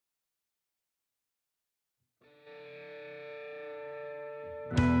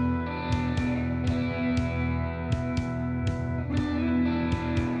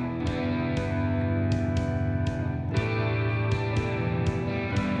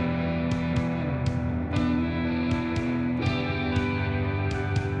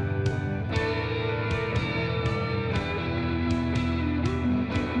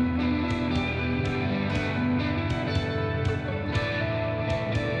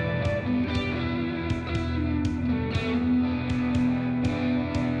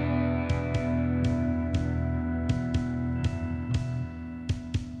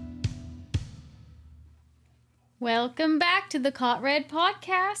Welcome back to the Caught Red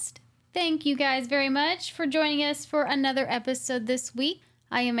podcast. Thank you guys very much for joining us for another episode this week.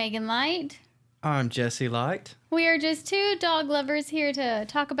 I am Megan Light. I'm Jesse Light. We are just two dog lovers here to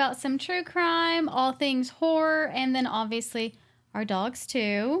talk about some true crime, all things horror, and then obviously our dogs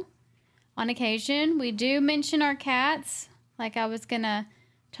too. On occasion, we do mention our cats. Like I was going to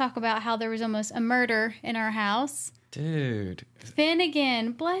talk about how there was almost a murder in our house. Dude.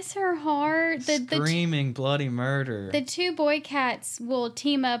 Finnegan, bless her heart. Screaming bloody murder. The two boy cats will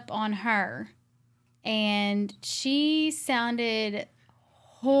team up on her. And she sounded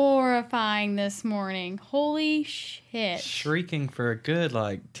horrifying this morning. Holy shit. Shrieking for a good,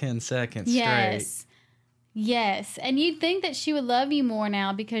 10 seconds straight. Yes. And you'd think that she would love you more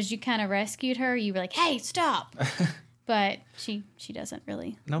now because you kind of rescued her. You were like, hey, stop. But she doesn't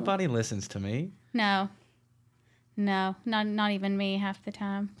really. Nobody listens to me. No, not even me half the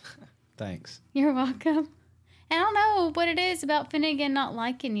time. Thanks. You're welcome. And I don't know what it is about Finnegan not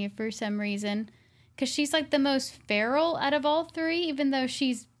liking you for some reason. Because she's like the most feral out of all three, even though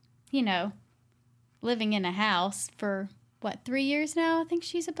she's, living in a house for, 3 years now? I think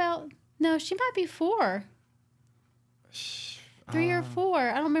she's about... No, she might be 4. 3 or 4.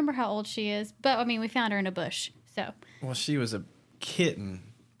 I don't remember how old she is. But, we found her in a bush, so... Well, she was a kitten,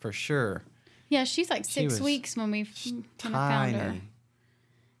 for sure. Yeah, she's like 6 weeks when I found her.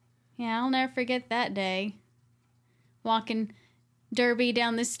 Yeah, I'll never forget that day. Walking Derby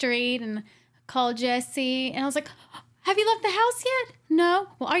down the street and called Jesse. And I was like, have you left the house yet? No.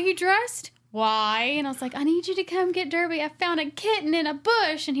 Well, are you dressed? Why? And I was like, I need you to come get Derby. I found a kitten in a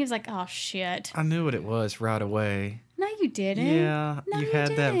bush. And he was like, oh, shit. I knew what it was right away. No, you didn't. Yeah, no, you had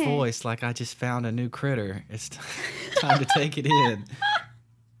didn't. That voice like I just found a new critter. It's time to take it in.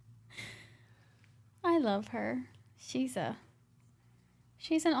 I love her. She's an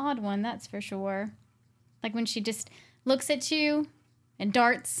odd one, that's for sure. Like when she just looks at you and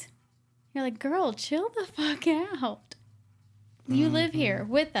darts, you're like, girl, chill the fuck out. You live here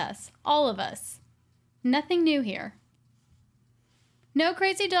with us, all of us. Nothing new here. No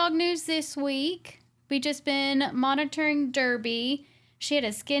crazy dog news this week. We just been monitoring Derby. She had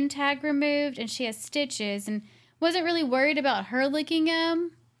a skin tag removed and she has stitches and wasn't really worried about her licking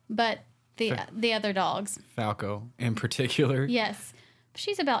them, but the other dogs. Falco in particular. Yes.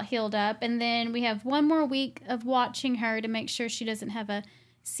 She's about healed up. And then we have one more week of watching her to make sure she doesn't have a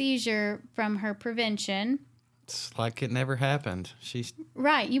seizure from her prevention. It's like it never happened. She's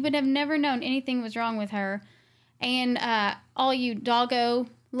right. You would have never known anything was wrong with her. And all you doggo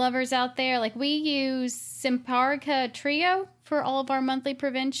lovers out there, we use Simparica Trio for all of our monthly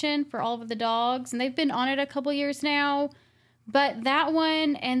prevention for all of the dogs. And they've been on it a couple years now. But that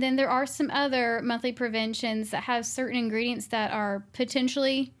one, and then there are some other monthly preventions that have certain ingredients that are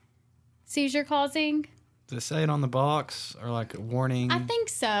potentially seizure-causing. Does it say it on the box or a warning? I think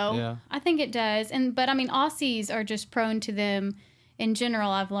so. Yeah. I think it does. But Aussies are just prone to them in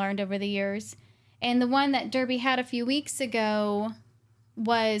general, I've learned over the years. And the one that Derby had a few weeks ago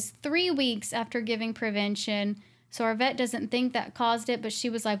was 3 weeks after giving prevention. So our vet doesn't think that caused it, but she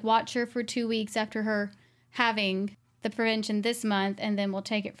was like, watch her for 2 weeks after her having the prevention this month, and then we'll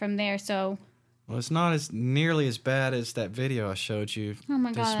take it from there. So, well, it's not nearly as bad as that video I showed you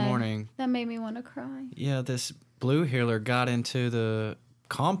this morning. That made me want to cry. Yeah, this blue heeler got into the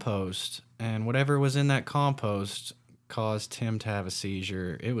compost, and whatever was in that compost caused him to have a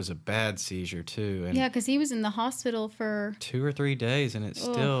seizure. It was a bad seizure, too. And yeah, because he was in the hospital for 2 or 3 days, and it's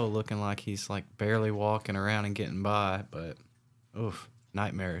still looking like he's barely walking around and getting by, but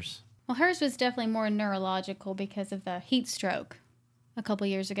nightmares. Well, hers was definitely more neurological because of the heat stroke a couple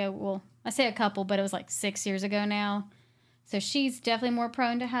years ago. Well, I say a couple, but it was 6 years ago now. So she's definitely more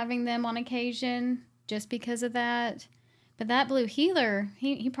prone to having them on occasion just because of that. But that blue heeler,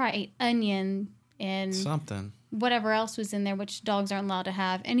 he probably ate onion and something. Whatever else was in there, which dogs aren't allowed to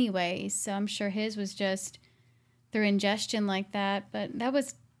have anyways. So I'm sure his was just through ingestion like that. But that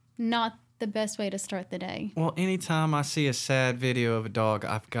was not the best way to start the day. Well, anytime I see a sad video of a dog,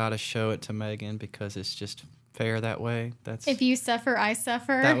 I've got to show it to Megan because it's just fair that way. That's if you suffer, I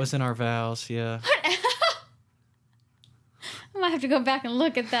suffer. That was in our vows, yeah. I might have to go back and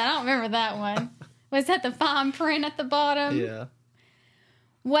look at that. I don't remember that one. Was that the fine print at the bottom? Yeah.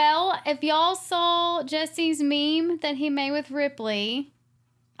 Well, if y'all saw Jesse's meme that he made with Ripley,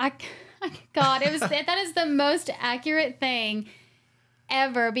 God, that is the most accurate thing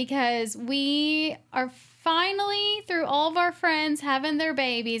ever, because we are finally, through all of our friends having their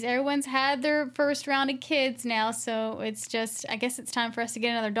babies, everyone's had their first round of kids now, so it's just, I guess it's time for us to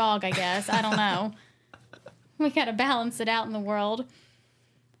get another dog, I guess. I don't know. We got to balance it out in the world.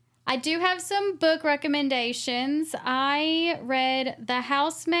 I do have some book recommendations. I read The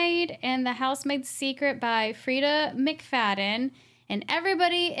Housemaid and The Housemaid's Secret by Frida McFadden. And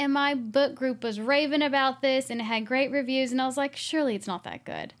everybody in my book group was raving about this and it had great reviews. And I was like, surely it's not that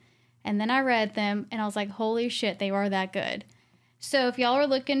good. And then I read them and I was like, holy shit, they are that good. So if y'all are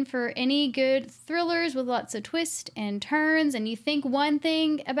looking for any good thrillers with lots of twists and turns and you think one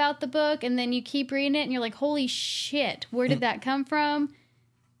thing about the book and then you keep reading it and you're like, holy shit, where did that come from?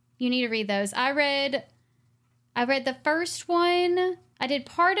 You need to read those. I read the first one. I did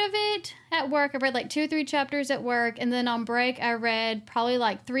part of it at work. I read like 2 or 3 chapters at work. And then on break, I read probably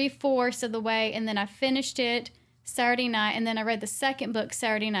like 3/4 of the way. And then I finished it Saturday night. And then I read the second book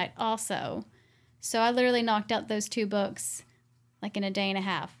Saturday night also. So I literally knocked out those 2 books like in a day and a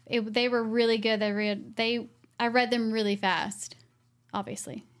half. They were really good. I read them really fast,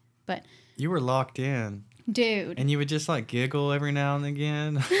 obviously. But you were locked in. Dude. And you would just like giggle every now and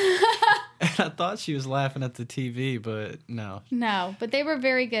again. And I thought she was laughing at the TV, but no. No, but they were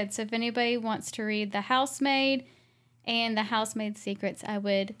very good. So if anybody wants to read The Housemaid and The Housemaid's Secrets, I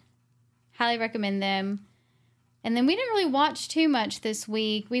would highly recommend them. And then we didn't really watch too much this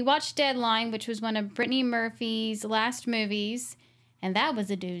week. We watched Deadline, which was one of Brittany Murphy's last movies, and that was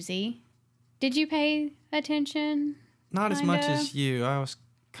a doozy. Did you pay attention? Not as much as you. I was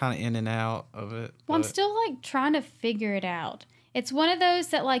kind of in and out of it. Well, I'm still like trying to figure it out. It's one of those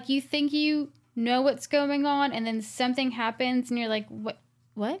that like you think you know what's going on and then something happens and you're like,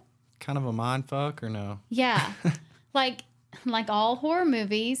 what? Kind of a mind fuck or no? Yeah. like all horror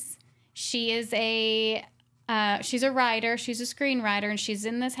movies, she's a writer, she's a screenwriter, and she's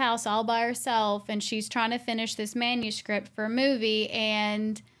in this house all by herself and she's trying to finish this manuscript for a movie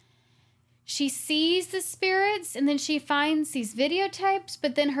and she sees the spirits and then she finds these videotapes,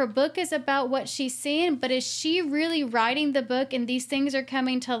 but then her book is about what she's seeing. But is she really writing the book and these things are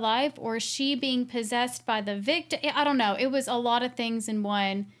coming to life, or is she being possessed by the victim? I don't know. It was a lot of things in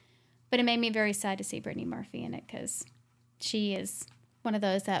one, but it made me very sad to see Brittany Murphy in it because she is one of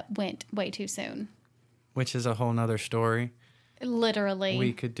those that went way too soon. Which is a whole nother story. Literally.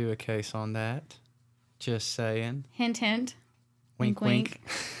 We could do a case on that. Just saying. Hint, hint. Wink, wink.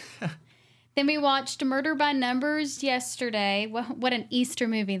 Then we watched Murder by Numbers yesterday. What an Easter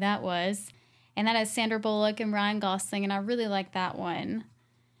movie that was. And that has Sandra Bullock and Ryan Gosling, and I really like that one.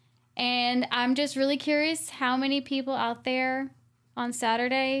 And I'm just really curious how many people out there on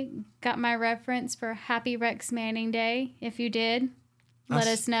Saturday got my reference for Happy Rex Manning Day. If you did, let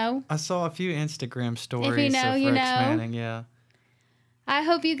us know. I saw a few Instagram stories if you know, of you Rex know. Manning, yeah. I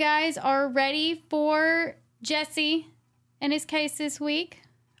hope you guys are ready for Jesse and his case this week.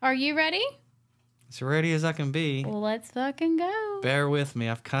 Are you ready? As ready as I can be. Well, let's fucking go. Bear with me.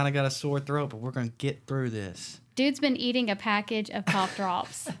 I've kind of got a sore throat, but we're going to get through this. Dude's been eating a package of cough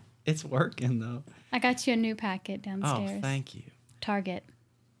drops. It's working, though. I got you a new packet downstairs. Oh, thank you. Target.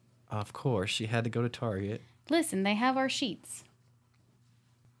 Of course. She had to go to Target. Listen, they have our sheets.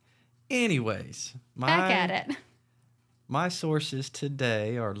 Anyways. Back at it. My sources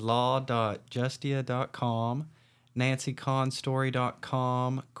today are law.justia.com,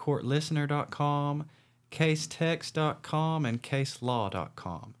 nancyconstory.com, courtlistener.com, casetext.com, and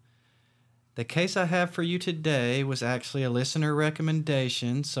caselaw.com. The case I have for you today was actually a listener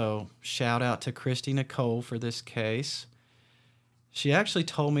recommendation, so shout out to Christy Nicole for this case. She actually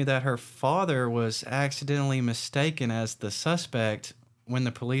told me that her father was accidentally mistaken as the suspect when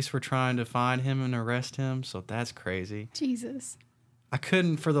the police were trying to find him and arrest him, so that's crazy. Jesus. I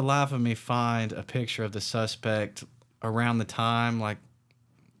couldn't for the life of me find a picture of the suspect around the time like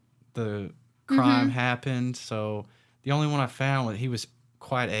the crime happened. So the only one I found, he was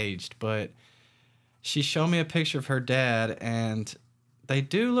quite aged, but she showed me a picture of her dad and they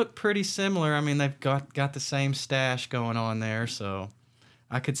do look pretty similar. I mean, they've got the same stash going on there. So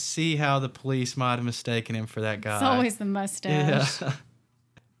I could see how the police might have mistaken him for that guy. It's always the mustache. Yeah.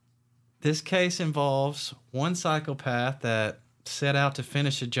 This case involves one psychopath that set out to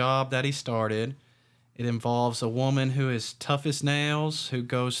finish a job that he started. It involves a woman who is tough as nails, who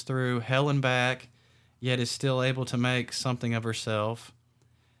goes through hell and back, yet is still able to make something of herself.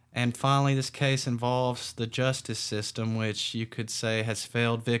 And finally, this case involves the justice system, which you could say has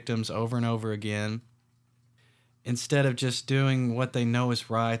failed victims over and over again. Instead of just doing what they know is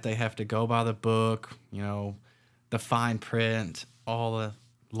right, they have to go by the book, the fine print, all the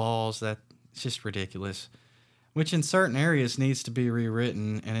laws. That it's just ridiculous. Which in certain areas needs to be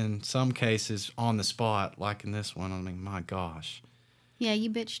rewritten, and in some cases on the spot, like in this one. I mean, my gosh. Yeah, you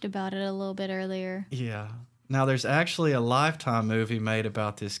bitched about it a little bit earlier. Yeah. Now, there's actually a Lifetime movie made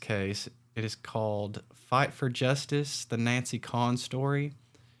about this case. It is called Fight for Justice, the Nancy Conn story.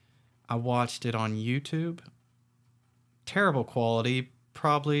 I watched it on YouTube. Terrible quality,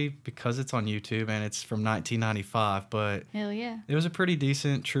 probably because it's on YouTube and it's from 1995, but Hell yeah. it was a pretty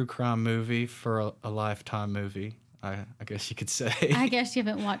decent true crime movie for a Lifetime movie, I guess you could say. I guess you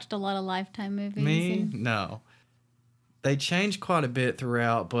haven't watched a lot of Lifetime movies. Me? No. They changed quite a bit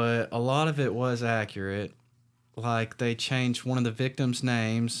throughout, but a lot of it was accurate. Like, they changed one of the victims'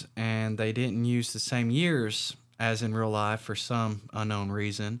 names, and they didn't use the same years as in real life for some unknown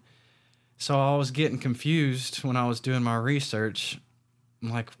reason. So I was getting confused when I was doing my research.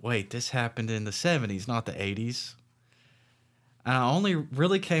 I'm like, wait, this happened in the 70s, not the 80s. And I only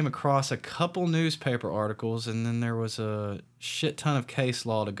really came across a couple newspaper articles, and then there was a shit ton of case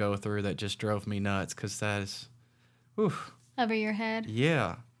law to go through that just drove me nuts, because that is, whew. Over your head?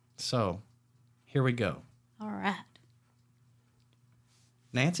 Yeah. So, here we go. All right.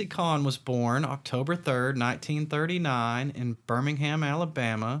 Nancy Conn was born October 3rd, 1939 in Birmingham,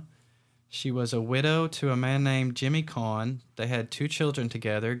 Alabama. She was a widow to a man named Jimmy Conn. They had 2 children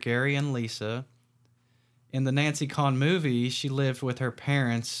together, Gary and Lisa. In the Nancy Conn movie, she lived with her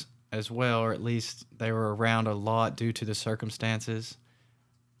parents as well, or at least they were around a lot due to the circumstances.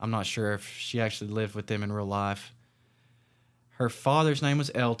 I'm not sure if she actually lived with them in real life. Her father's name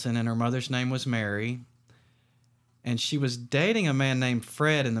was Elton and her mother's name was Mary. And she was dating a man named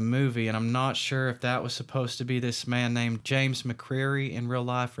Fred in the movie, and I'm not sure if that was supposed to be this man named James McCreary in real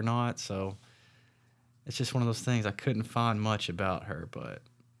life or not, so it's just one of those things. I couldn't find much about her, but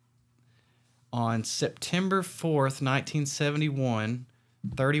on September 4th, 1971,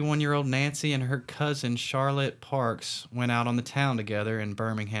 31-year-old Nancy and her cousin Charlotte Parks went out on the town together in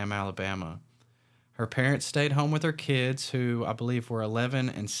Birmingham, Alabama. Her parents stayed home with her kids, who I believe were 11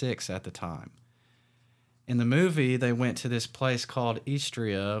 and 6 at the time. In the movie, they went to this place called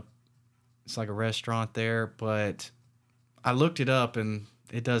Istria. It's like a restaurant there, but I looked it up and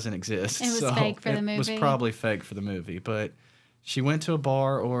it doesn't exist. It was fake for the movie. It was probably fake for the movie, but she went to a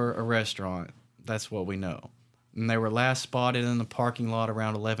bar or a restaurant. That's what we know. And they were last spotted in the parking lot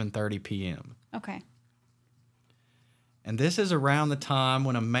around 11:30 p.m. Okay. And this is around the time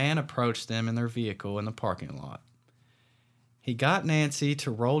when a man approached them in their vehicle in the parking lot. He got Nancy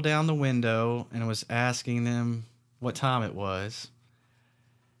to roll down the window and was asking them what time it was.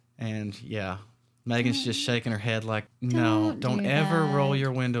 And yeah, Megan's just shaking her head like, no, don't ever roll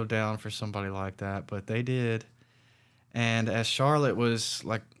your window down for somebody like that. But they did. And as Charlotte was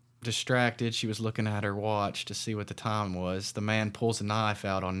like distracted, she was looking at her watch to see what the time was. The man pulls a knife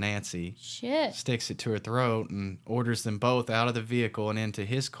out on Nancy, sticks it to her throat, and orders them both out of the vehicle and into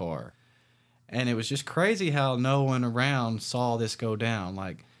his car. And it was just crazy how no one around saw this go down.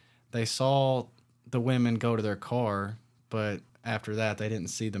 Like, they saw the women go to their car, but after that, they didn't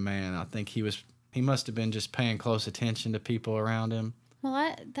see the man. I think he must have been just paying close attention to people around him.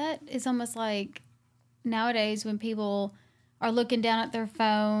 Well, that is almost like nowadays when people are looking down at their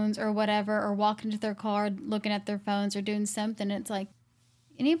phones or whatever, or walking to their car looking at their phones or doing something. It's like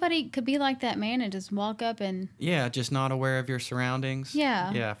anybody could be like that man and just walk up and... Yeah, just not aware of your surroundings.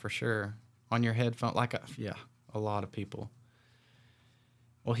 Yeah. Yeah, for sure. On your headphone, a lot of people.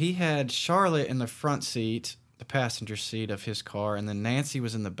 Well, he had Charlotte in the front seat, the passenger seat of his car, and then Nancy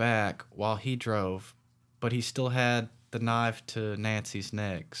was in the back while he drove, but he still had the knife to Nancy's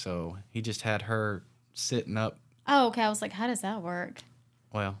neck, so he just had her sitting up. Oh, okay. I was like, how does that work?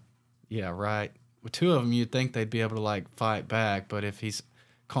 Well, yeah, right. With 2 of them, you'd think they'd be able to, like, fight back, but if he's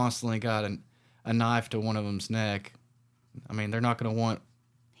constantly got a knife to one of them's neck, I mean, they're not going to want...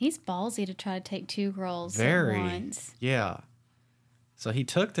 He's ballsy to try to take 2 girls Very, at once. Yeah. So he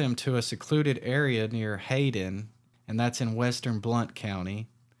took them to a secluded area near Hayden, and that's in western Blount County.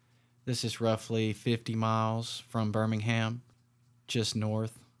 This is roughly 50 miles from Birmingham, just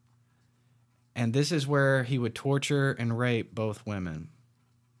north. And this is where he would torture and rape both women.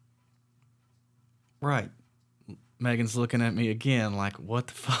 Right. Megan's looking at me again like, what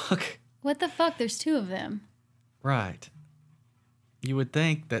the fuck? What the fuck? There's 2 of them. Right. You would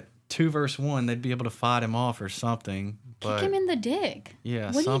think that 2 versus 1, they'd be able to fight him off or something. But kick him in the dick.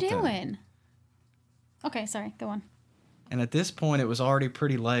 Yeah, what something. Are you doing? Okay, sorry. Go on. And at this point, it was already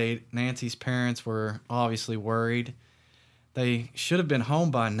pretty late. Nancy's parents were obviously worried. They should have been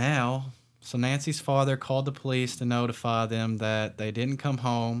home by now. So Nancy's father called the police to notify them that they didn't come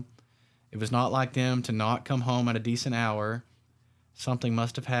home. It was not like them to not come home at a decent hour. Something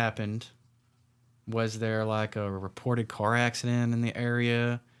must have happened. Was there like a reported car accident in the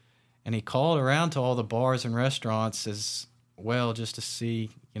area? And he called around to all the bars and restaurants as well just to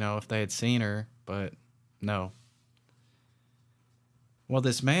see, if they had seen her, but no. Well,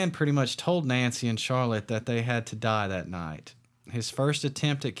 this man pretty much told Nancy and Charlotte that they had to die that night. his first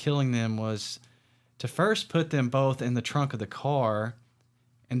attempt at killing them was to first put them both in the trunk of the car,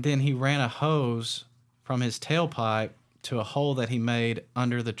 and then he ran a hose from his tailpipe to a hole that he made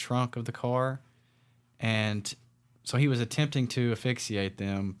under the trunk of the car. And so he was attempting to asphyxiate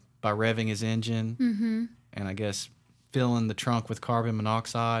them by revving his engine and I guess filling the trunk with carbon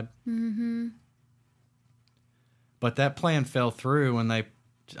monoxide. But that plan fell through when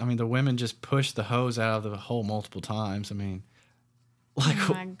the women just pushed the hose out of the hole multiple times. I mean, like,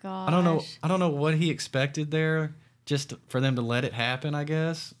 oh my gosh. I don't know what he expected there, just for them to let it happen, I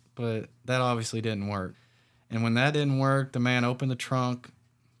guess. But that obviously didn't work. And when that didn't work, the man opened the trunk,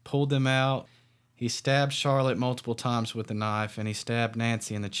 pulled them out. He stabbed Charlotte multiple times with the knife, and he stabbed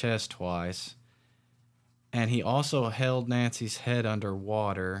Nancy in the chest twice. And he also held Nancy's head under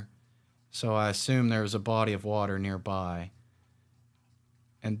water, so I assume there was a body of water nearby.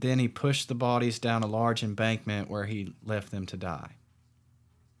 And then he pushed the bodies down a large embankment where he left them to die.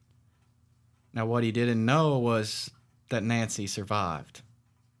 Now, what he didn't know was that Nancy survived.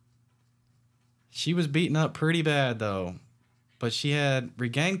 She was beaten up pretty bad, though, but she had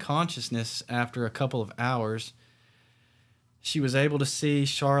regained consciousness after a couple of hours. She was able to see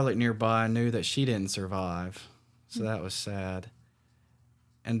Charlotte nearby and knew that she didn't survive, so that was sad.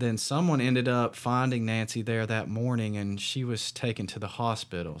 And then someone ended up finding Nancy there that morning, and she was taken to the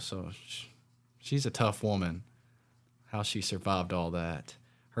hospital. So she's a tough woman, how she survived all that.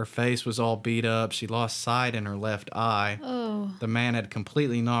 Her face was all beat up. She lost sight in her left eye. Oh. The man had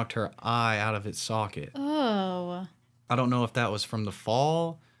completely knocked her eye out of its socket. Oh. I don't know if that was from the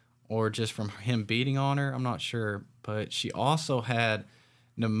fall or just from him beating on her. I'm not sure. But she also had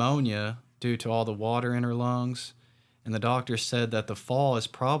pneumonia due to all the water in her lungs. And the doctor said that the fall is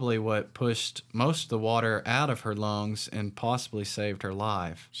probably what pushed most of the water out of her lungs and possibly saved her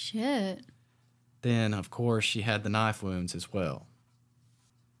life. Shit. Then, of course, she had the knife wounds as well.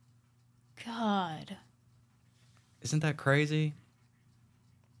 God. Isn't that crazy?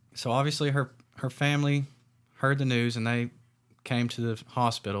 So obviously her family heard the news and they came to the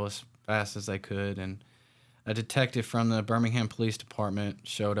hospital as fast as they could. And a detective from the Birmingham Police Department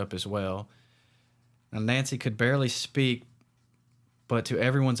showed up as well. Now, Nancy could barely speak, but to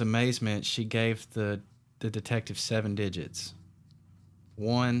everyone's amazement, she gave the detective 7 digits.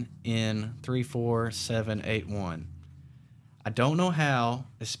 1N34781. I don't know how,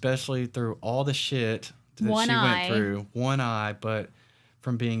 especially through all the shit that she went through. One eye, but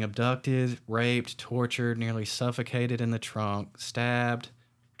from being abducted, raped, tortured, nearly suffocated in the trunk, stabbed,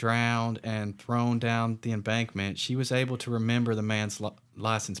 drowned, and thrown down the embankment, she was able to remember the man's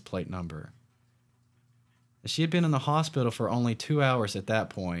license plate number. She had been in the hospital for only 2 hours at that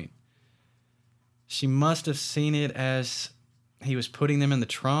point. She must have seen it as he was putting them in the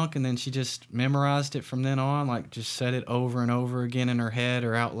trunk, and then she just memorized it from then on, like just said it over and over again in her head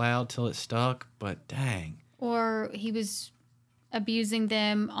or out loud till it stuck. But dang. Or he was abusing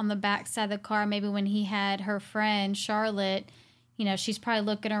them on the back side of the car. Maybe when he had her friend, Charlotte, you know, she's probably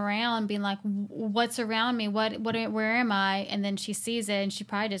looking around being like, what's around me? Where am I? And then she sees it, and she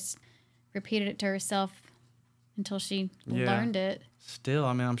probably just repeated it to herself until she learned it. Still,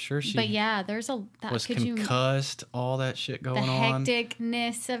 I mean, I'm sure she. But yeah, there's was concussed, all that shit going on. The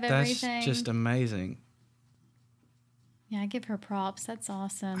hecticness of everything. That's just amazing. Yeah, I give her props. That's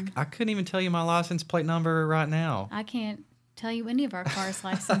awesome. I couldn't even tell you my license plate number right now. I can't tell you any of our car's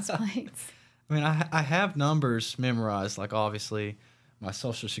license plates. I mean, I have numbers memorized, like obviously my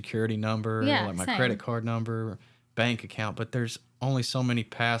social security number, like my credit card number, bank account, but there's only so many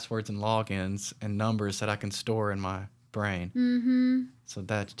passwords and logins and numbers that I can store in my brain. Mm-hmm. So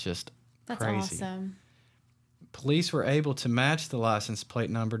that's just crazy. That's awesome. Police were able to match the license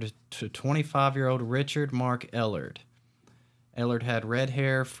plate number to 25-year-old Richard Mark Ellard. Ellard had red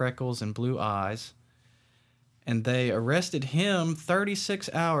hair, freckles, and blue eyes. And they arrested him 36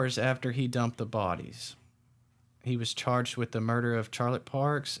 hours after he dumped the bodies. He was charged with the murder of Charlotte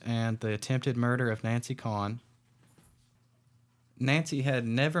Parks and the attempted murder of Nancy Conn. Nancy had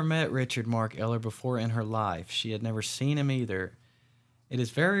never met Richard Mark Ellard before in her life. She had never seen him either. It is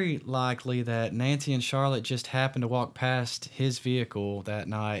very likely that Nancy and Charlotte just happened to walk past his vehicle that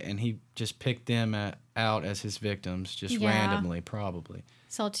night, and he just picked them out as his victims, just randomly, probably.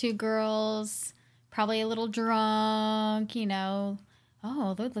 Saw 2 girls, probably a little drunk, you know.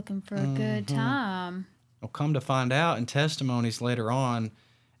 Oh, they're looking for a good time. Well, come to find out in testimonies later on,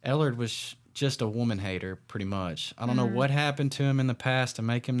 Ellard was just a woman hater, pretty much. I don't know what happened to him in the past to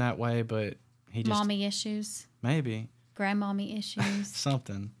make him that way, but he just... Mommy issues. Maybe. Grandmommy issues.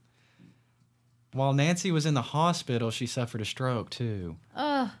 Something. While Nancy was in the hospital, she suffered a stroke, too.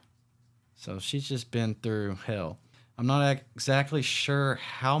 Ugh. So she's just been through hell. I'm not exactly sure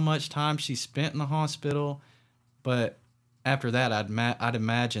how much time she spent in the hospital, but after that, I'd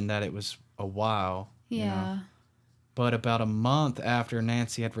imagine that it was a while. Yeah. But about a month after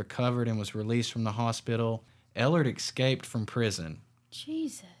Nancy had recovered and was released from the hospital, Ellard escaped from prison.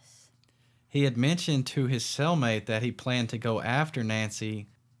 Jesus. He had mentioned to his cellmate that he planned to go after Nancy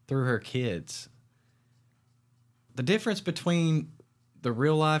through her kids. The difference between the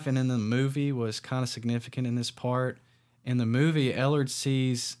real life and in the movie was kind of significant in this part. In the movie, Ellard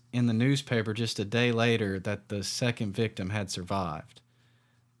sees in the newspaper just a day later that the second victim had survived.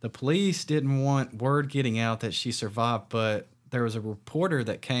 The police didn't want word getting out that she survived, but there was a reporter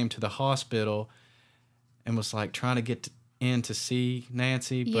that came to the hospital and was like trying to get in to see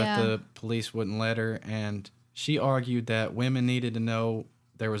Nancy, but the police wouldn't let her. And she argued that women needed to know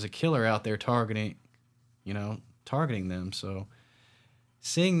there was a killer out there targeting them. So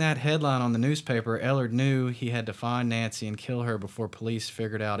seeing that headline on the newspaper, Ellard knew he had to find Nancy and kill her before police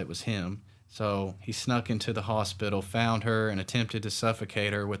figured out it was him. So he snuck into the hospital, found her, and attempted to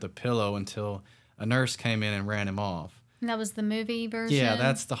suffocate her with a pillow until a nurse came in and ran him off. And that was the movie version? Yeah,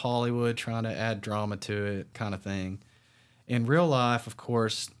 that's the Hollywood trying to add drama to it kind of thing. In real life, of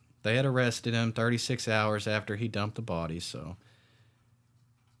course, they had arrested him 36 hours after he dumped the body, so...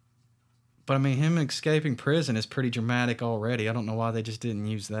 But, I mean, him escaping prison is pretty dramatic already. I don't know why they just didn't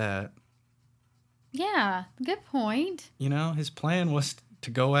use that. Yeah, good point. His plan was to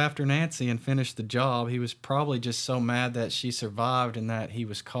go after Nancy and finish the job. He was probably just so mad that she survived and that he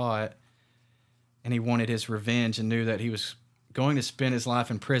was caught, and he wanted his revenge and knew that he was going to spend his life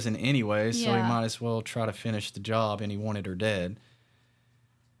in prison anyway, so he might as well try to finish the job, and he wanted her dead.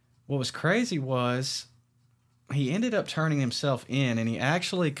 What was crazy was he ended up turning himself in, and he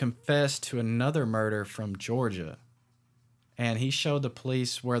actually confessed to another murder from Georgia, and he showed the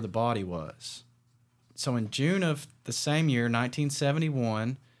police where the body was. So in June of the same year,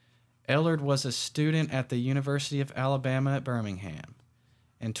 1971, Ellard was a student at the University of Alabama at Birmingham,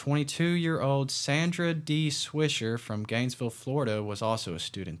 and 22-year-old Sandra D. Swisher from Gainesville, Florida, was also a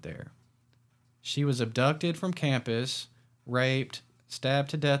student there. She was abducted from campus, raped, stabbed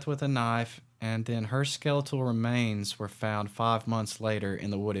to death with a knife, and then her skeletal remains were found 5 months later in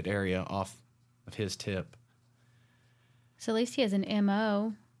the wooded area off of his tip. So at least he has an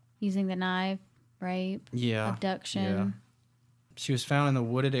M.O. using the knife, rape, abduction. Yeah. She was found in the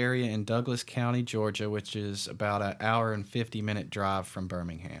wooded area in Douglas County, Georgia, which is about an hour and 50-minute drive from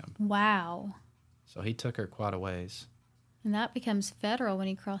Birmingham. Wow. So he took her quite a ways. And that becomes federal when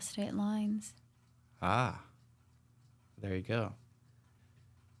he crossed state lines. Ah, there you go.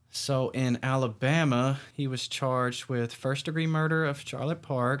 So in Alabama, he was charged with first-degree murder of Charlotte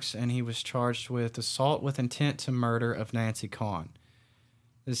Parks, and he was charged with assault with intent to murder of Nancy Conn.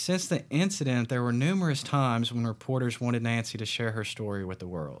 Since the incident, there were numerous times when reporters wanted Nancy to share her story with the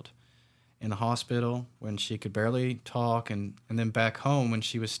world. In the hospital, when she could barely talk, and then back home when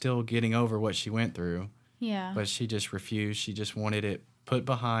she was still getting over what she went through. Yeah. But she just refused. She just wanted it put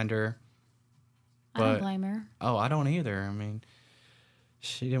behind her. I don't blame her. Oh, I don't either. I mean,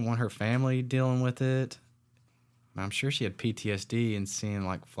 she didn't want her family dealing with it. I'm sure she had PTSD and seeing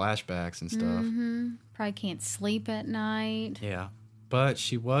like flashbacks and stuff. Mm-hmm. Probably can't sleep at night. Yeah. But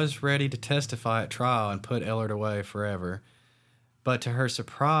she was ready to testify at trial and put Ellard away forever. But to her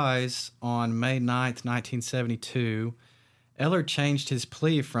surprise, on May 9th, 1972, Ellard changed his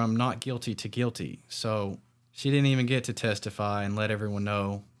plea from not guilty to guilty. So she didn't even get to testify and let everyone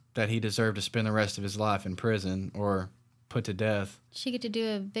know that he deserved to spend the rest of his life in prison or put to death. She get to do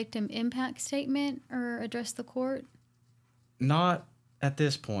a victim impact statement or address the court? Not at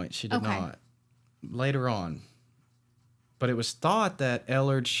this point. She did not. Later on. But it was thought that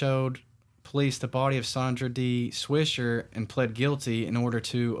Ellard showed police the body of Sandra D. Swisher and pled guilty in order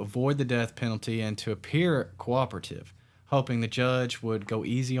to avoid the death penalty and to appear cooperative, hoping the judge would go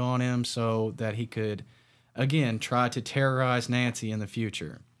easy on him so that he could, again, try to terrorize Nancy in the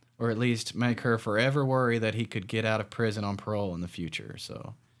future, or at least make her forever worry that he could get out of prison on parole in the future.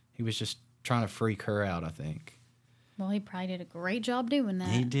 So he was just trying to freak her out, I think. Well, he probably did a great job doing that.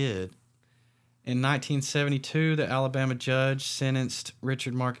 He did. In 1972, the Alabama judge sentenced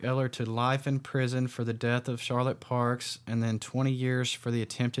Richard Mark Ellard to life in prison for the death of Charlotte Parks and then 20 years for the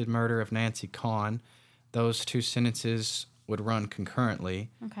attempted murder of Nancy Conn. Those two sentences would run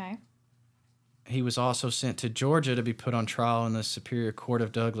concurrently. Okay. He was also sent to Georgia to be put on trial in the Superior Court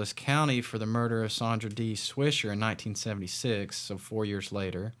of Douglas County for the murder of Sandra D. Swisher in 1976, so 4 years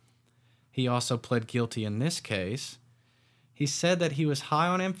later. He also pled guilty in this case. He said that he was high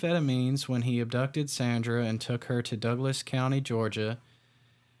on amphetamines when he abducted Sandra and took her to Douglas County, Georgia.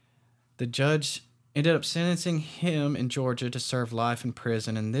 The judge ended up sentencing him in Georgia to serve life in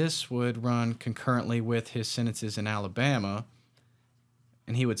prison, and this would run concurrently with his sentences in Alabama,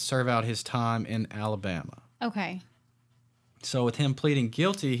 and he would serve out his time in Alabama. Okay. So with him pleading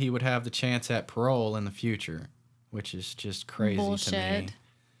guilty, he would have the chance at parole in the future, which is just crazy Bullshit. to me.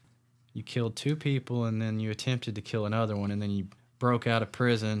 You killed 2 people, and then you attempted to kill another one, and then you broke out of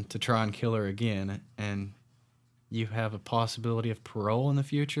prison to try and kill her again, and you have a possibility of parole in the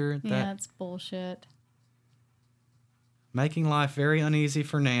future? Yeah, that's bullshit. Making life very uneasy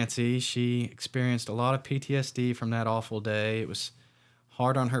for Nancy. She experienced a lot of PTSD from that awful day. It was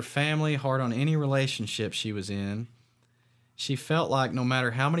hard on her family, hard on any relationship she was in. She felt like no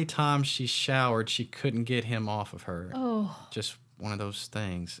matter how many times she showered, she couldn't get him off of her. Oh. Just one of those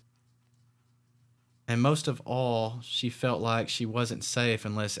things. And most of all, she felt like she wasn't safe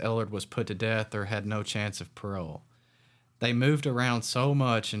unless Ellard was put to death or had no chance of parole. They moved around so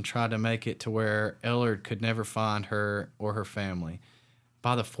much and tried to make it to where Ellard could never find her or her family.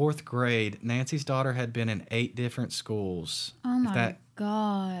 By the 4th grade, Nancy's daughter had been in 8 different schools. Oh my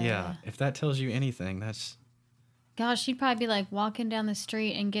God. Yeah, if that tells you anything, that's... Gosh, she'd probably be like walking down the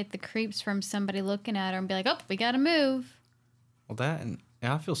street and get the creeps from somebody looking at her and be like, oh, we gotta move. Well, that, and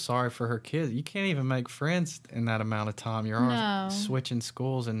I feel sorry for her kids. You can't even make friends in that amount of time. You're always switching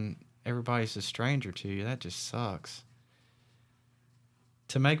schools and everybody's a stranger to you. That just sucks.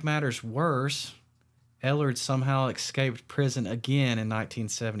 To make matters worse, Ellard somehow escaped prison again in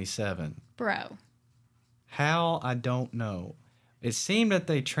 1977. Bro. How? I don't know. It seemed that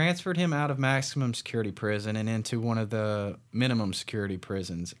they transferred him out of maximum security prison and into one of the minimum security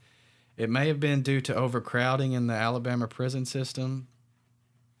prisons. It may have been due to overcrowding in the Alabama prison system.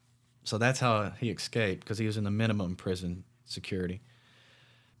 So that's how he escaped, because he was in the minimum prison security.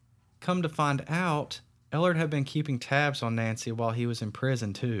 Come to find out, Ellard had been keeping tabs on Nancy while he was in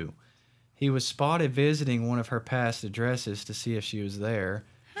prison, too. He was spotted visiting one of her past addresses to see if she was there.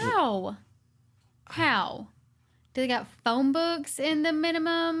 How? How? Do they got phone books in the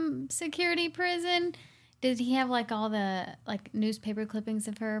minimum security prison? Did he have like all the like newspaper clippings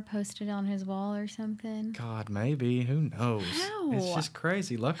of her posted on his wall or something? God, maybe. Who knows? How? It's just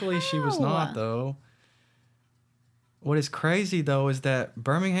crazy. Luckily, she was not, though. What is crazy, though, is that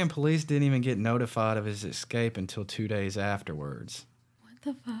Birmingham police didn't even get notified of his escape until 2 days afterwards. What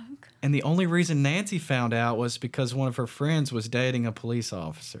the fuck? And the only reason Nancy found out was because one of her friends was dating a police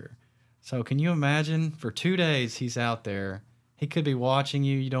officer. So can you imagine? For 2 days, he's out there. He could be watching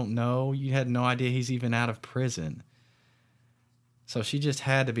you. You don't know. You had no idea he's even out of prison. So she just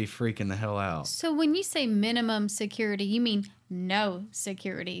had to be freaking the hell out. So when you say minimum security, you mean no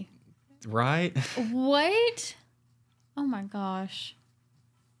security. Right? What? Oh my gosh.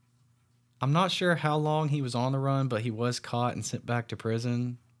 I'm not sure how long he was on the run, but he was caught and sent back to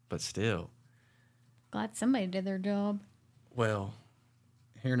prison. But still. Glad somebody did their job. Well,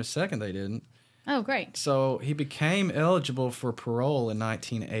 here in a second they didn't. Oh, great. So he became eligible for parole in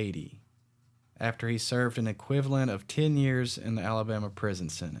 1980 after he served an equivalent of 10 years in the Alabama prison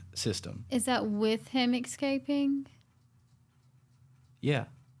system. Is that with him escaping? Yeah.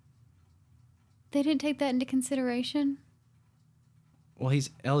 They didn't take that into consideration? Well, he's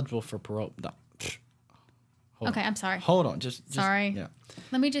eligible for parole. No. Okay, I'm sorry. Hold on. Just sorry. Yeah.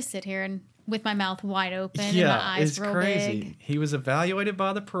 Let me just sit here and with my mouth wide open and Yeah, my eyes it's real crazy. big. He was evaluated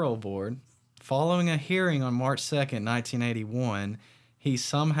by the parole board. Following a hearing on March 2nd, 1981, he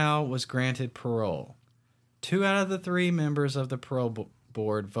somehow was granted parole. 2 out of the 3 members of the parole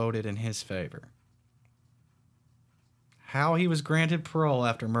board voted in his favor. How he was granted parole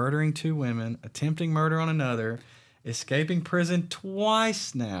after murdering 2 women, attempting murder on another, escaping prison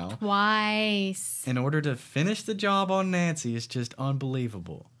twice now. Twice. In order to finish the job on Nancy is just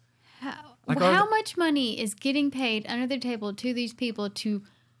unbelievable. How much money is getting paid under the table to these people to,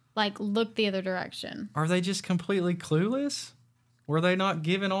 like, look the other direction? Are they just completely clueless? Were they not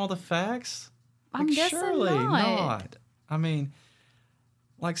given all the facts? I'm guessing surely not. I mean,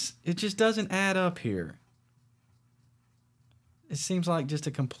 like, it just doesn't add up here. It seems like just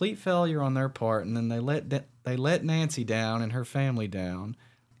a complete failure on their part, and then they let Nancy down and her family down.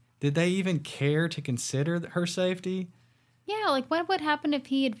 Did they even care to consider her safety? Yeah, like what would happen if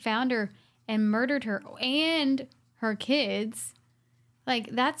he had found her and murdered her and her kids?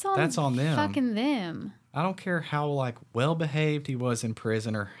 Like that's on them. Fucking them. I don't care how like well behaved he was in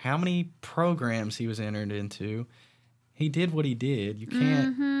prison or how many programs he was entered into. He did what he did. You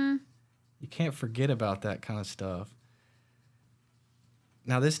can't forget about that kind of stuff.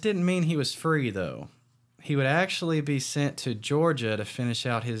 Now, this didn't mean he was free, though. He would actually be sent to Georgia to finish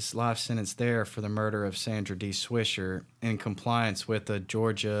out his life sentence there for the murder of Sandra D. Swisher in compliance with a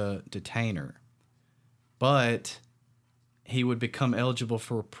Georgia detainer. But he would become eligible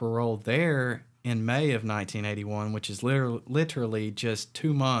for parole there in May of 1981, which is literally just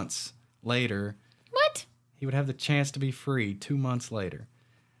 2 months later. What? He would have the chance to be free 2 months later.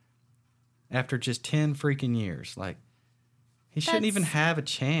 After just 10 freaking years. Like, he shouldn't even have a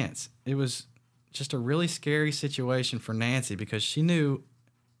chance. It was just a really scary situation for Nancy because she knew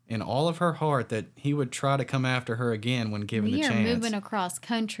in all of her heart that he would try to come after her again when given the chance. We are moving across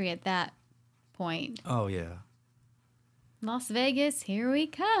country at that point. Oh, yeah. Las Vegas, here we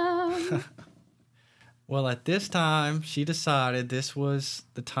come. Well, at this time, she decided this was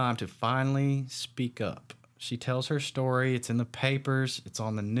the time to finally speak up. She tells her story. It's in the papers. It's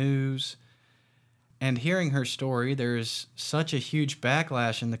on the news. And hearing her story, there's such a huge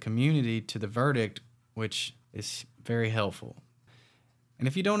backlash in the community to the verdict, which is very helpful. And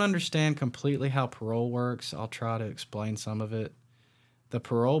if you don't understand completely how parole works, I'll try to explain some of it. The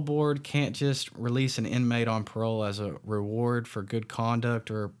parole board can't just release an inmate on parole as a reward for good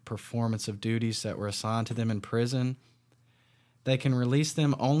conduct or performance of duties that were assigned to them in prison. They can release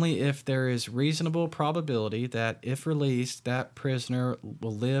them only if there is reasonable probability that, if released, that prisoner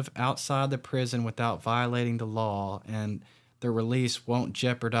will live outside the prison without violating the law, and the release won't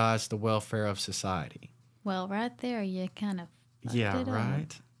jeopardize the welfare of society. Well, right there, you kind of fucked Yeah, it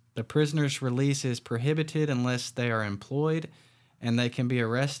right. up. The prisoner's release is prohibited unless they are employed, and they can be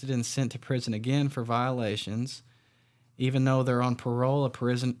arrested and sent to prison again for violations. Even though they're on parole,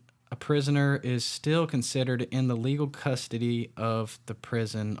 a prisoner is still considered in the legal custody of the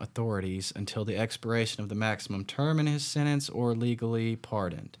prison authorities until the expiration of the maximum term in his sentence or legally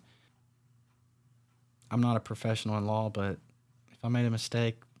pardoned. I'm not a professional in law, but if I made a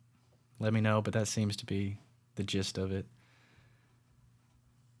mistake, let me know, but that seems to be the gist of it.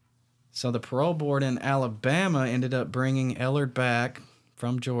 So the parole board in Alabama ended up bringing Ellard back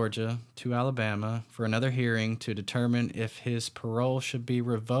from Georgia to Alabama for another hearing to determine if his parole should be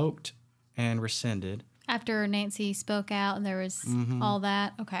revoked and rescinded. After Nancy spoke out and there was all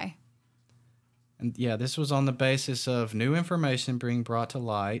that? Okay. And yeah, this was on the basis of new information being brought to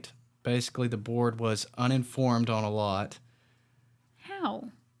light. Basically, the board was uninformed on a lot. How?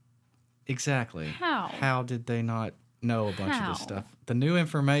 Exactly. How? How did they not know a bunch of this stuff? The new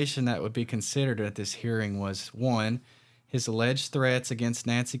information that would be considered at this hearing was, 1, his alleged threats against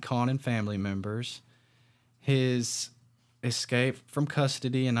Nancy Conn and family members, his escape from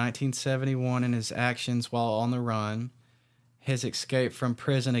custody in 1971 and his actions while on the run, his escape from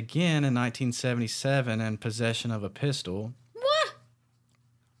prison again in 1977 and possession of a pistol. What?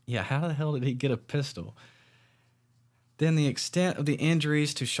 Yeah, how the hell did he get a pistol? Then the extent of the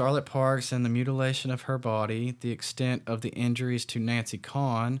injuries to Charlotte Parks and the mutilation of her body, the extent of the injuries to Nancy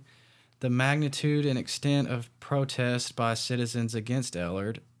Conn, the magnitude and extent of protest by citizens against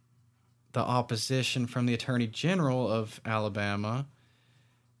Ellard, the opposition from the Attorney General of Alabama,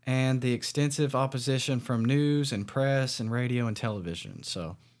 and the extensive opposition from news and press and radio and television.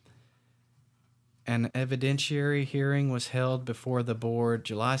 So, an evidentiary hearing was held before the board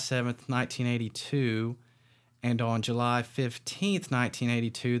July 7th, 1982, and on July 15th,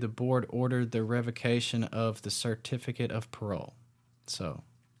 1982, the board ordered the revocation of the certificate of parole. So,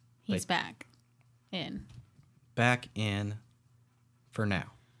 he's back in. Back in for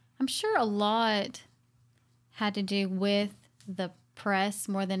now. I'm sure a lot had to do with the press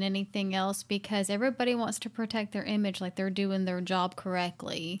more than anything else because everybody wants to protect their image like they're doing their job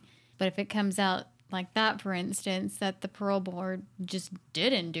correctly. But if it comes out like that, for instance, that the parole board just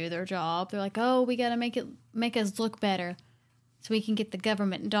didn't do their job, they're like, oh, we got to make us look better so we can get the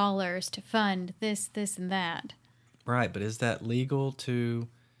government dollars to fund this, and that. Right, but is that legal to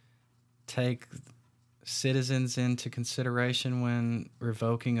take citizens into consideration when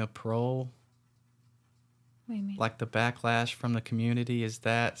revoking a parole? What do you mean? Like the backlash from the community, is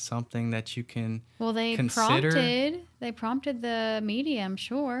that something that you can consider? They prompted the media, I'm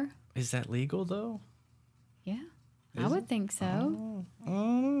sure. Is that legal though? Yeah, I would think so.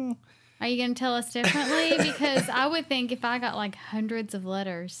 Oh. Are you going to tell us differently? Because I would think if I got like hundreds of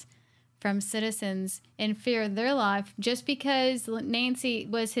letters from citizens in fear of their life, just because Nancy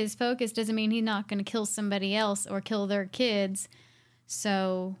was his focus doesn't mean he's not going to kill somebody else or kill their kids.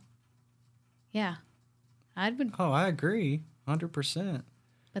 So, yeah, I agree, 100%.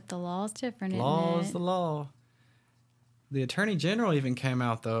 But the law's different, Law isn't is it? the law. The Attorney General even came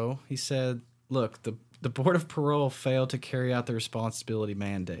out, though. He said, look, the Board of Parole failed to carry out the responsibility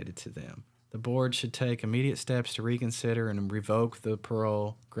mandated to them. The board should take immediate steps to reconsider and revoke the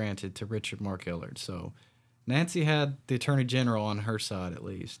parole granted to Richard Mark Ellard. So Nancy had the Attorney General on her side, at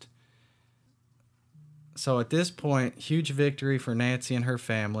least. So at this point, huge victory for Nancy and her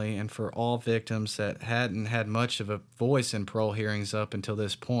family and for all victims that hadn't had much of a voice in parole hearings up until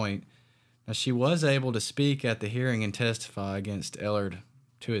this point. Now, she was able to speak at the hearing and testify against Ellard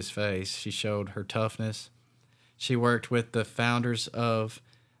to his face. She showed her toughness. She worked with the founders of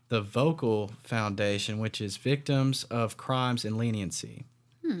the Vocal Foundation, which is Victims of Crimes and Leniency.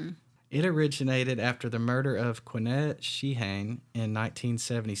 It originated after the murder of Quinette Sheehan in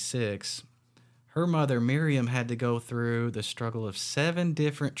 1976. Her mother, Miriam, had to go through the struggle of 7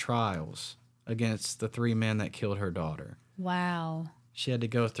 different trials against the 3 men that killed her daughter. Wow. She had to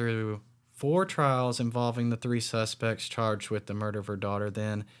go through 4 trials involving the 3 suspects charged with the murder of her daughter.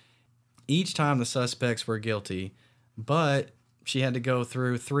 Then each time the suspects were guilty, but she had to go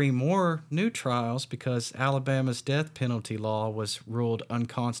through 3 more new trials because Alabama's death penalty law was ruled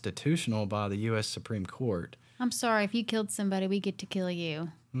unconstitutional by the U.S. Supreme Court. I'm sorry, if you killed somebody, we get to kill you.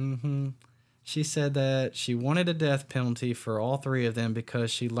 She said that she wanted a death penalty for all 3 of them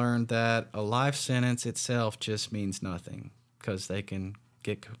because she learned that a life sentence itself just means nothing because they can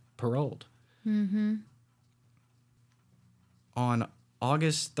get paroled. On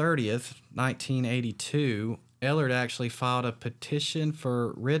August 30th, 1982, Ellard actually filed a petition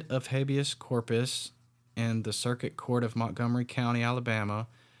for writ of habeas corpus in the Circuit Court of Montgomery County, Alabama,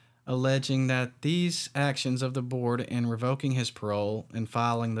 alleging that these actions of the board in revoking his parole and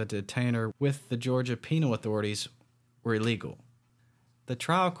filing the detainer with the Georgia penal authorities were illegal. The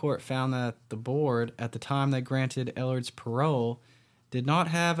trial court found that the board, at the time they granted Ellard's parole, did not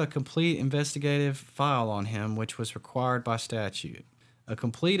have a complete investigative file on him, which was required by statute. A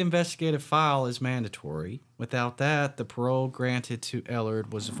complete investigative file is mandatory. Without that, the parole granted to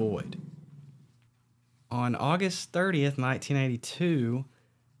Ellard was void. On August 30th, 1982,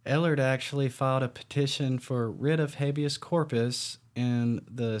 Ellard actually filed a petition for writ of habeas corpus in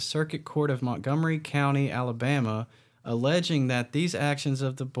the Circuit Court of Montgomery County, Alabama, alleging that these actions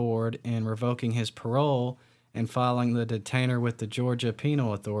of the board in revoking his parole and filing the detainer with the Georgia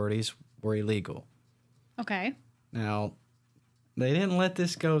penal authorities were illegal. Okay. Now, they didn't let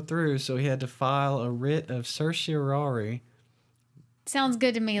this go through, so he had to file a writ of certiorari. Sounds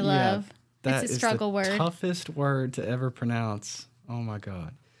good to me, love. That it's a struggle is the word. toughest word to ever pronounce. Oh, my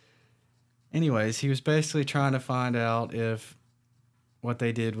God. Anyways, he was basically trying to find out if what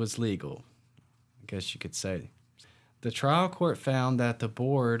they did was legal, I guess you could say. The trial court found that the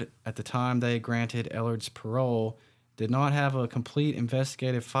board, at the time they granted Ellard's parole, did not have a complete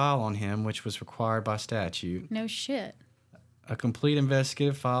investigative file on him, which was required by statute. No shit. A complete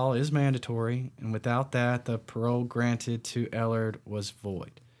investigative file is mandatory, and without that, the parole granted to Ellard was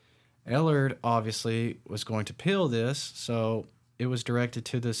void. Ellard, obviously, was going to appeal this, so it was directed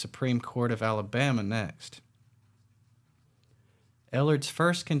to the Supreme Court of Alabama next. Ellard's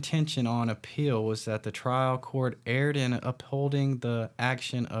first contention on appeal was that the trial court erred in upholding the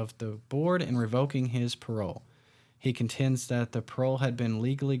action of the board in revoking his parole. He contends that the parole had been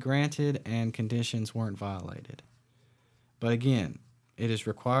legally granted and conditions weren't violated. But again, it is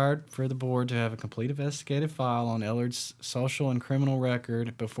required for the board to have a complete investigative file on Ellard's social and criminal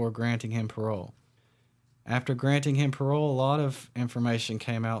record before granting him parole. After granting him parole, a lot of information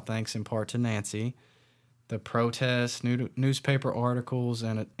came out thanks in part to Nancy. The protests, newspaper articles,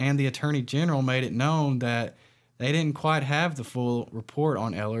 and the Attorney General made it known that they didn't quite have the full report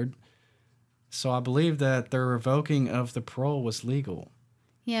on Ellard. So I believe that their revoking of the parole was legal.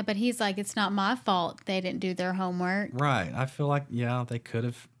 Yeah, but he's like, it's not my fault they didn't do their homework. Right. I feel like, they could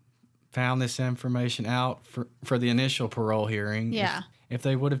have found this information out for the initial parole hearing. Yeah. If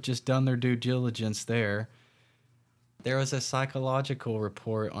they would have just done their due diligence there. There was a psychological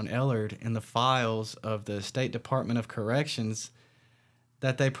report on Ellard in the files of the State Department of Corrections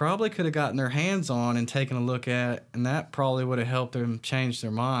that they probably could have gotten their hands on and taken a look at, and that probably would have helped them change their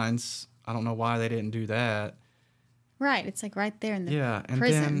minds. I don't know why they didn't do that. Right, it's like right there in the and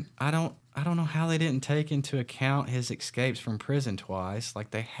prison. Then I don't know how they didn't take into account his escapes from prison twice. Like,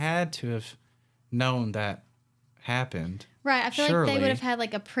 they had to have known that happened. Right, I feel Surely. like they would have had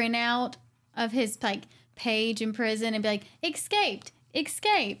like a printout of his like page in prison and be like, escaped,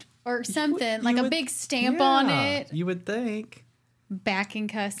 or something, like a big stamp on it. You would think. Back in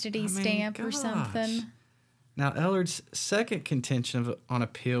custody stamp or something. Now, Ellard's second contention on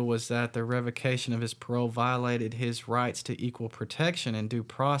appeal was that the revocation of his parole violated his rights to equal protection and due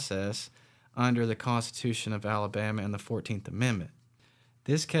process under the Constitution of Alabama and the 14th Amendment.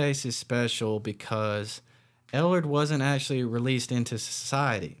 This case is special because Ellard wasn't actually released into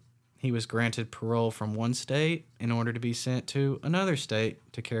society. He was granted parole from one state in order to be sent to another state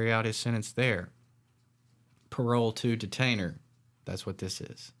to carry out his sentence there. Parole to detainer. That's what this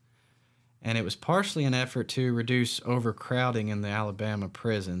is. and it was partially an effort to reduce overcrowding in the Alabama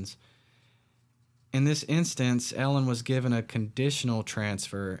prisons. In this instance, Ellen was given a conditional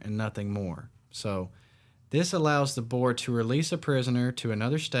transfer and nothing more. So, this allows the board to release a prisoner to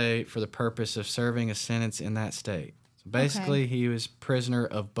another state for the purpose of serving a sentence in that state. So basically, he was prisoner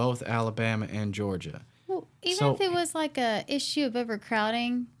of both Alabama and Georgia. Well, even if it was like a issue of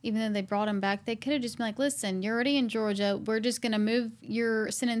overcrowding, even though they brought him back, they could have just been like, listen, you're already in Georgia. We're just going to move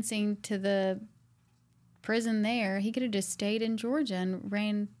your sentencing to the prison there. He could have just stayed in Georgia and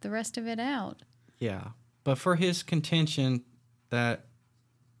ran the rest of it out. Yeah, but for his contention that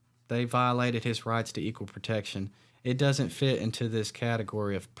they violated his rights to equal protection, it doesn't fit into this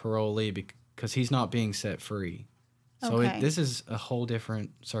category of parolee because he's not being set free. So this is a whole different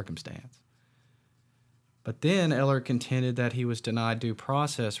circumstance. But then Ellard contended that he was denied due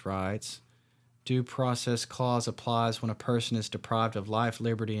process rights. Due process clause applies when a person is deprived of life,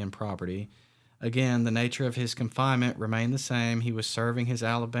 liberty, and property. Again, the nature of his confinement remained the same. He was serving his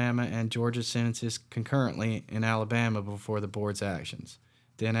Alabama and Georgia sentences concurrently in Alabama before the board's actions.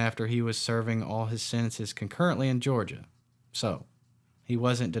 Then after he was serving all his sentences concurrently in Georgia. So, he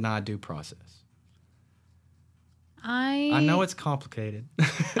wasn't denied due process. I know it's complicated.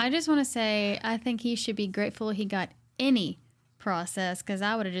 I just want to say I think he should be grateful he got any process because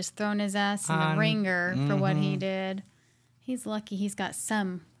I would have just thrown his ass in the ringer for what he did. He's lucky he's got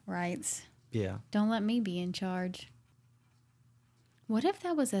some rights. Yeah. Don't let me be in charge. What if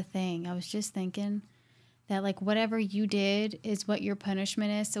that was a thing? I was just thinking that, like, whatever you did is what your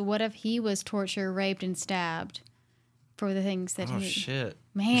punishment is. So what if he was tortured, raped, and stabbed for the things that he... Oh, shit.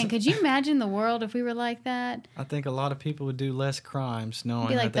 Man, could you imagine the world if we were like that? I think a lot of people would do less crimes knowing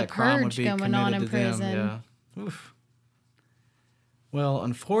It'd be like that crime would be going on in committed to prison. them. Yeah. Oof. Well,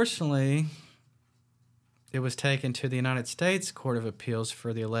 unfortunately, it was taken to the United States Court of Appeals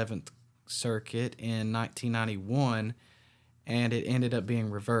for the 11th Circuit in 1991, and it ended up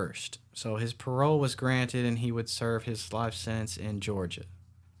being reversed. So his parole was granted, and he would serve his life sentence in Georgia.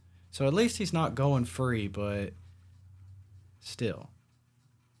 So at least he's not going free, but still.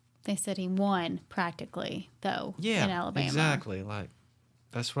 They said he won practically, though, in Alabama. Exactly. Like,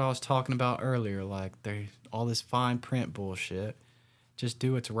 that's what I was talking about earlier. Like, all this fine print bullshit. Just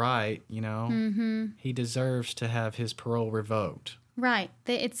do what's right, you know? Mm-hmm. He deserves to have his parole revoked. Right.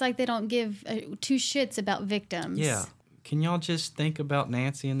 It's like they don't give two shits about victims. Yeah. Can y'all just think about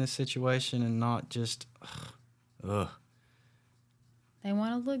Nancy in this situation and not just... Ugh. They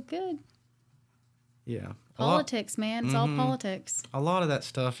want to look good. Yeah. Politics, man. It's all politics. A lot of that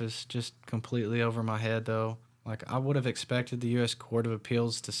stuff is just completely over my head, though. Like, I would have expected the U.S. Court of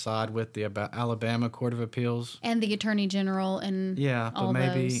Appeals to side with the Alabama Court of Appeals. And the Attorney General and all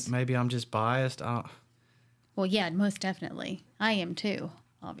those. Maybe I'm just biased. Well, yeah, most definitely. I am, too,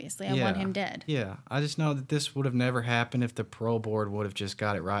 obviously. I want him dead. Yeah. I just know that this would have never happened if the parole board would have just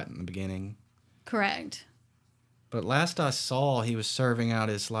got it right in the beginning. Correct. But last I saw, he was serving out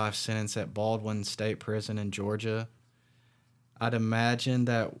his life sentence at Baldwin State Prison in Georgia. I'd imagine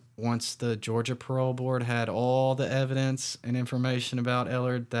that once the Georgia Parole Board had all the evidence and information about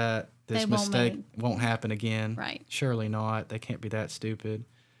Ellard, that this mistake won't happen again. Right. Surely not. They can't be that stupid.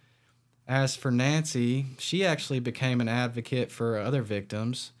 As for Nancy, she actually became an advocate for other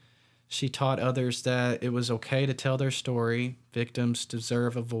victims. She taught others that it was okay to tell their story. Victims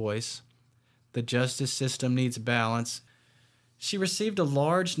deserve a voice. The justice system needs balance. She received a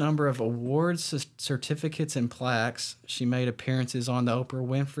large number of awards, certificates, and plaques. She made appearances on the Oprah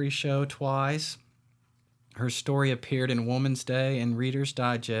Winfrey Show twice. Her story appeared in Woman's Day and Reader's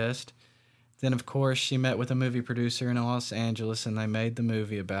Digest. Then, of course, she met with a movie producer in Los Angeles, and they made the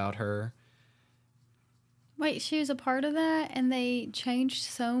movie about her. Wait, she was a part of that, and they changed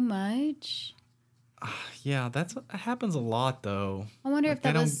so much? Yeah, that happens a lot, though. I wonder if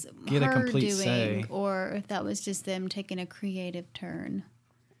that was her doing, say. Or if that was just them taking a creative turn.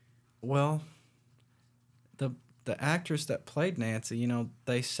 Well, the actress that played Nancy, you know,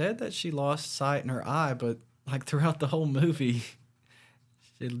 they said that she lost sight in her eye, but like throughout the whole movie,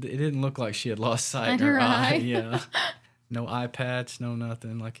 it didn't look like she had lost sight in her eye. Yeah, no eye patch, no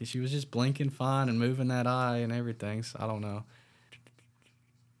nothing. Like she was just blinking fine and moving that eye and everything. So I don't know.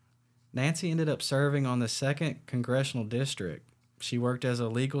 Nancy ended up serving on the 2nd Congressional District. She worked as a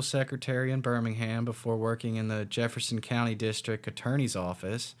legal secretary in Birmingham before working in the Jefferson County District Attorney's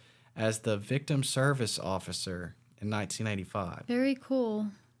Office as the Victim Service Officer in 1985. Very cool.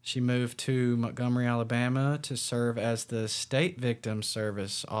 She moved to Montgomery, Alabama to serve as the State Victim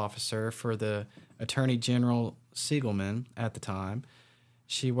Service Officer for the Attorney General Siegelman at the time.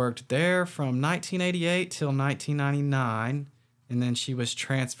 She worked there from 1988 till 1999. And then she was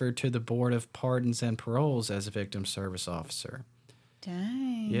transferred to the Board of Pardons and Paroles as a victim service officer.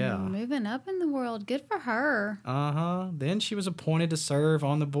 Dang. Yeah. Moving up in the world. Good for her. Then she was appointed to serve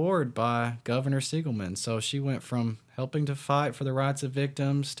on the board by Governor Siegelman. So she went from helping to fight for the rights of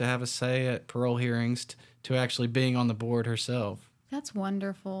victims to have a say at parole hearings to actually being on the board herself. That's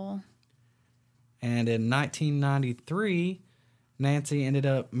wonderful. And in 1993, Nancy ended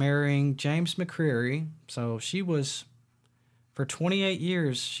up marrying James McCreary. So she was, for 28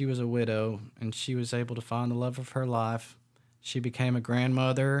 years, she was a widow, and she was able to find the love of her life. She became a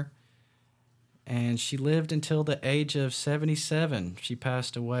grandmother, and she lived until the age of 77. She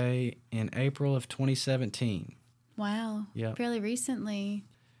passed away in April of 2017. Wow. Yep. Fairly recently.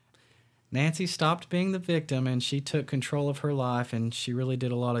 Nancy stopped being the victim, and she took control of her life, and she really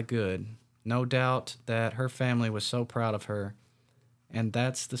did a lot of good. No doubt that her family was so proud of her. And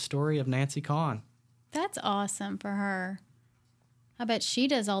that's the story of Nancy Conn. That's awesome for her. I bet she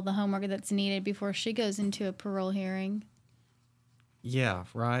does all the homework that's needed before she goes into a parole hearing. Yeah,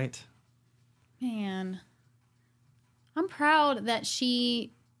 right? Man. I'm proud that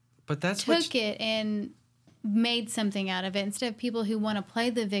she took it and made something out of it. Instead of people who want to play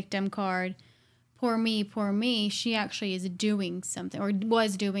the victim card, poor me, she actually is doing something or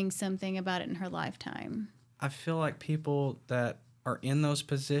was doing something about it in her lifetime. I feel like people that are in those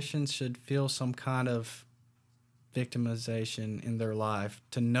positions should feel some kind of victimization in their life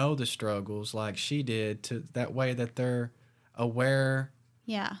to know the struggles like she did, to that way that they're aware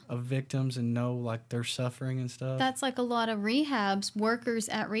of victims and know like their suffering and stuff. That's like a lot of rehabs, workers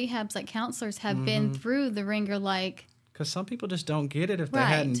at rehabs, like counselors have been through the ringer, like. Because some people just don't get it if they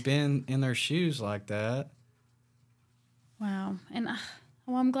hadn't been in their shoes like that. Wow. And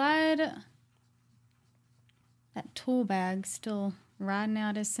I'm glad that tool bag's still riding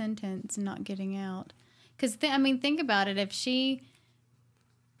out his sentence and not getting out. Because, think about it. If she,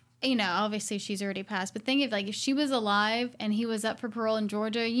 obviously she's already passed, but think of, like, if she was alive and he was up for parole in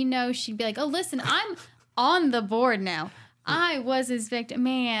Georgia, she'd be like, oh, listen, I'm on the board now. I was his victim.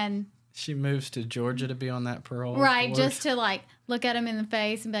 Man. She moves to Georgia to be on that parole Right, board. just to, like, look at him in the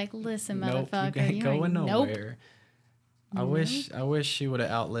face and be like, listen, motherfucker. You ain't going nowhere. Nope. I wish she would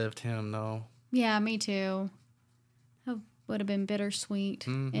have outlived him, though. Yeah, me too. That would have been bittersweet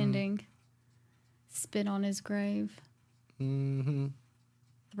ending. Spit on his grave.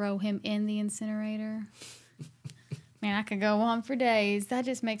 Throw him in the incinerator. Man, I could go on for days. That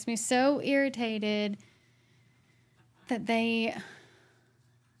just makes me so irritated that they...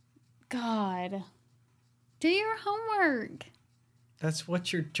 God. Do your homework. That's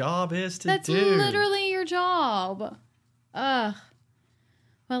what your job is to do. That's literally your job. Ugh.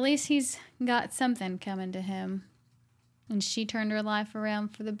 Well, at least he's got something coming to him. And she turned her life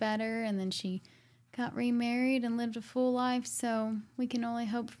around for the better, and then she got remarried and lived a full life, so we can only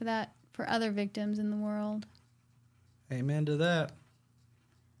hope for that for other victims in the world. Amen to that.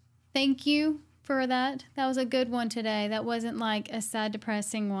 Thank you for that. That was a good one today. That wasn't like a sad,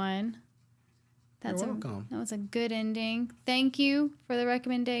 depressing one. You're welcome. That was a good ending. Thank you for the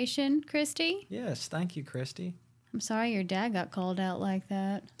recommendation, Christy. Yes, thank you, Christy. I'm sorry your dad got called out like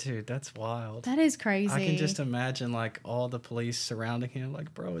that. Dude, that's wild. That is crazy. I can just imagine, like, all the police surrounding him.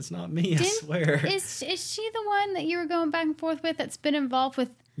 Like, bro, it's not me, I swear. Is she the one that you were going back and forth with that's been involved with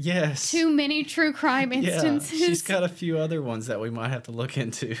too many true crime instances? Yeah, she's got a few other ones that we might have to look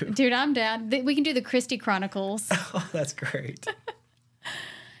into. Dude, I'm down. We can do the Christy Chronicles. Oh, that's great.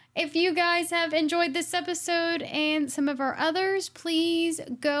 If you guys have enjoyed this episode and some of our others, please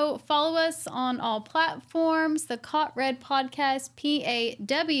go follow us on all platforms, the Caught Red Podcast,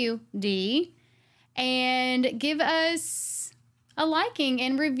 PAWD, and give us a liking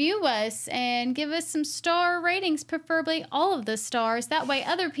and review us and give us some star ratings, preferably all of the stars. That way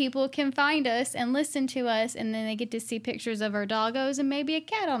other people can find us and listen to us, and then they get to see pictures of our doggos and maybe a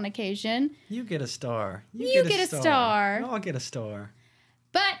cat on occasion. You get a star. You get a star. I'll get a star.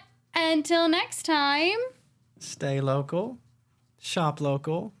 But until next time, stay local, shop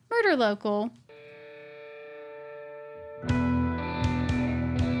local, murder local.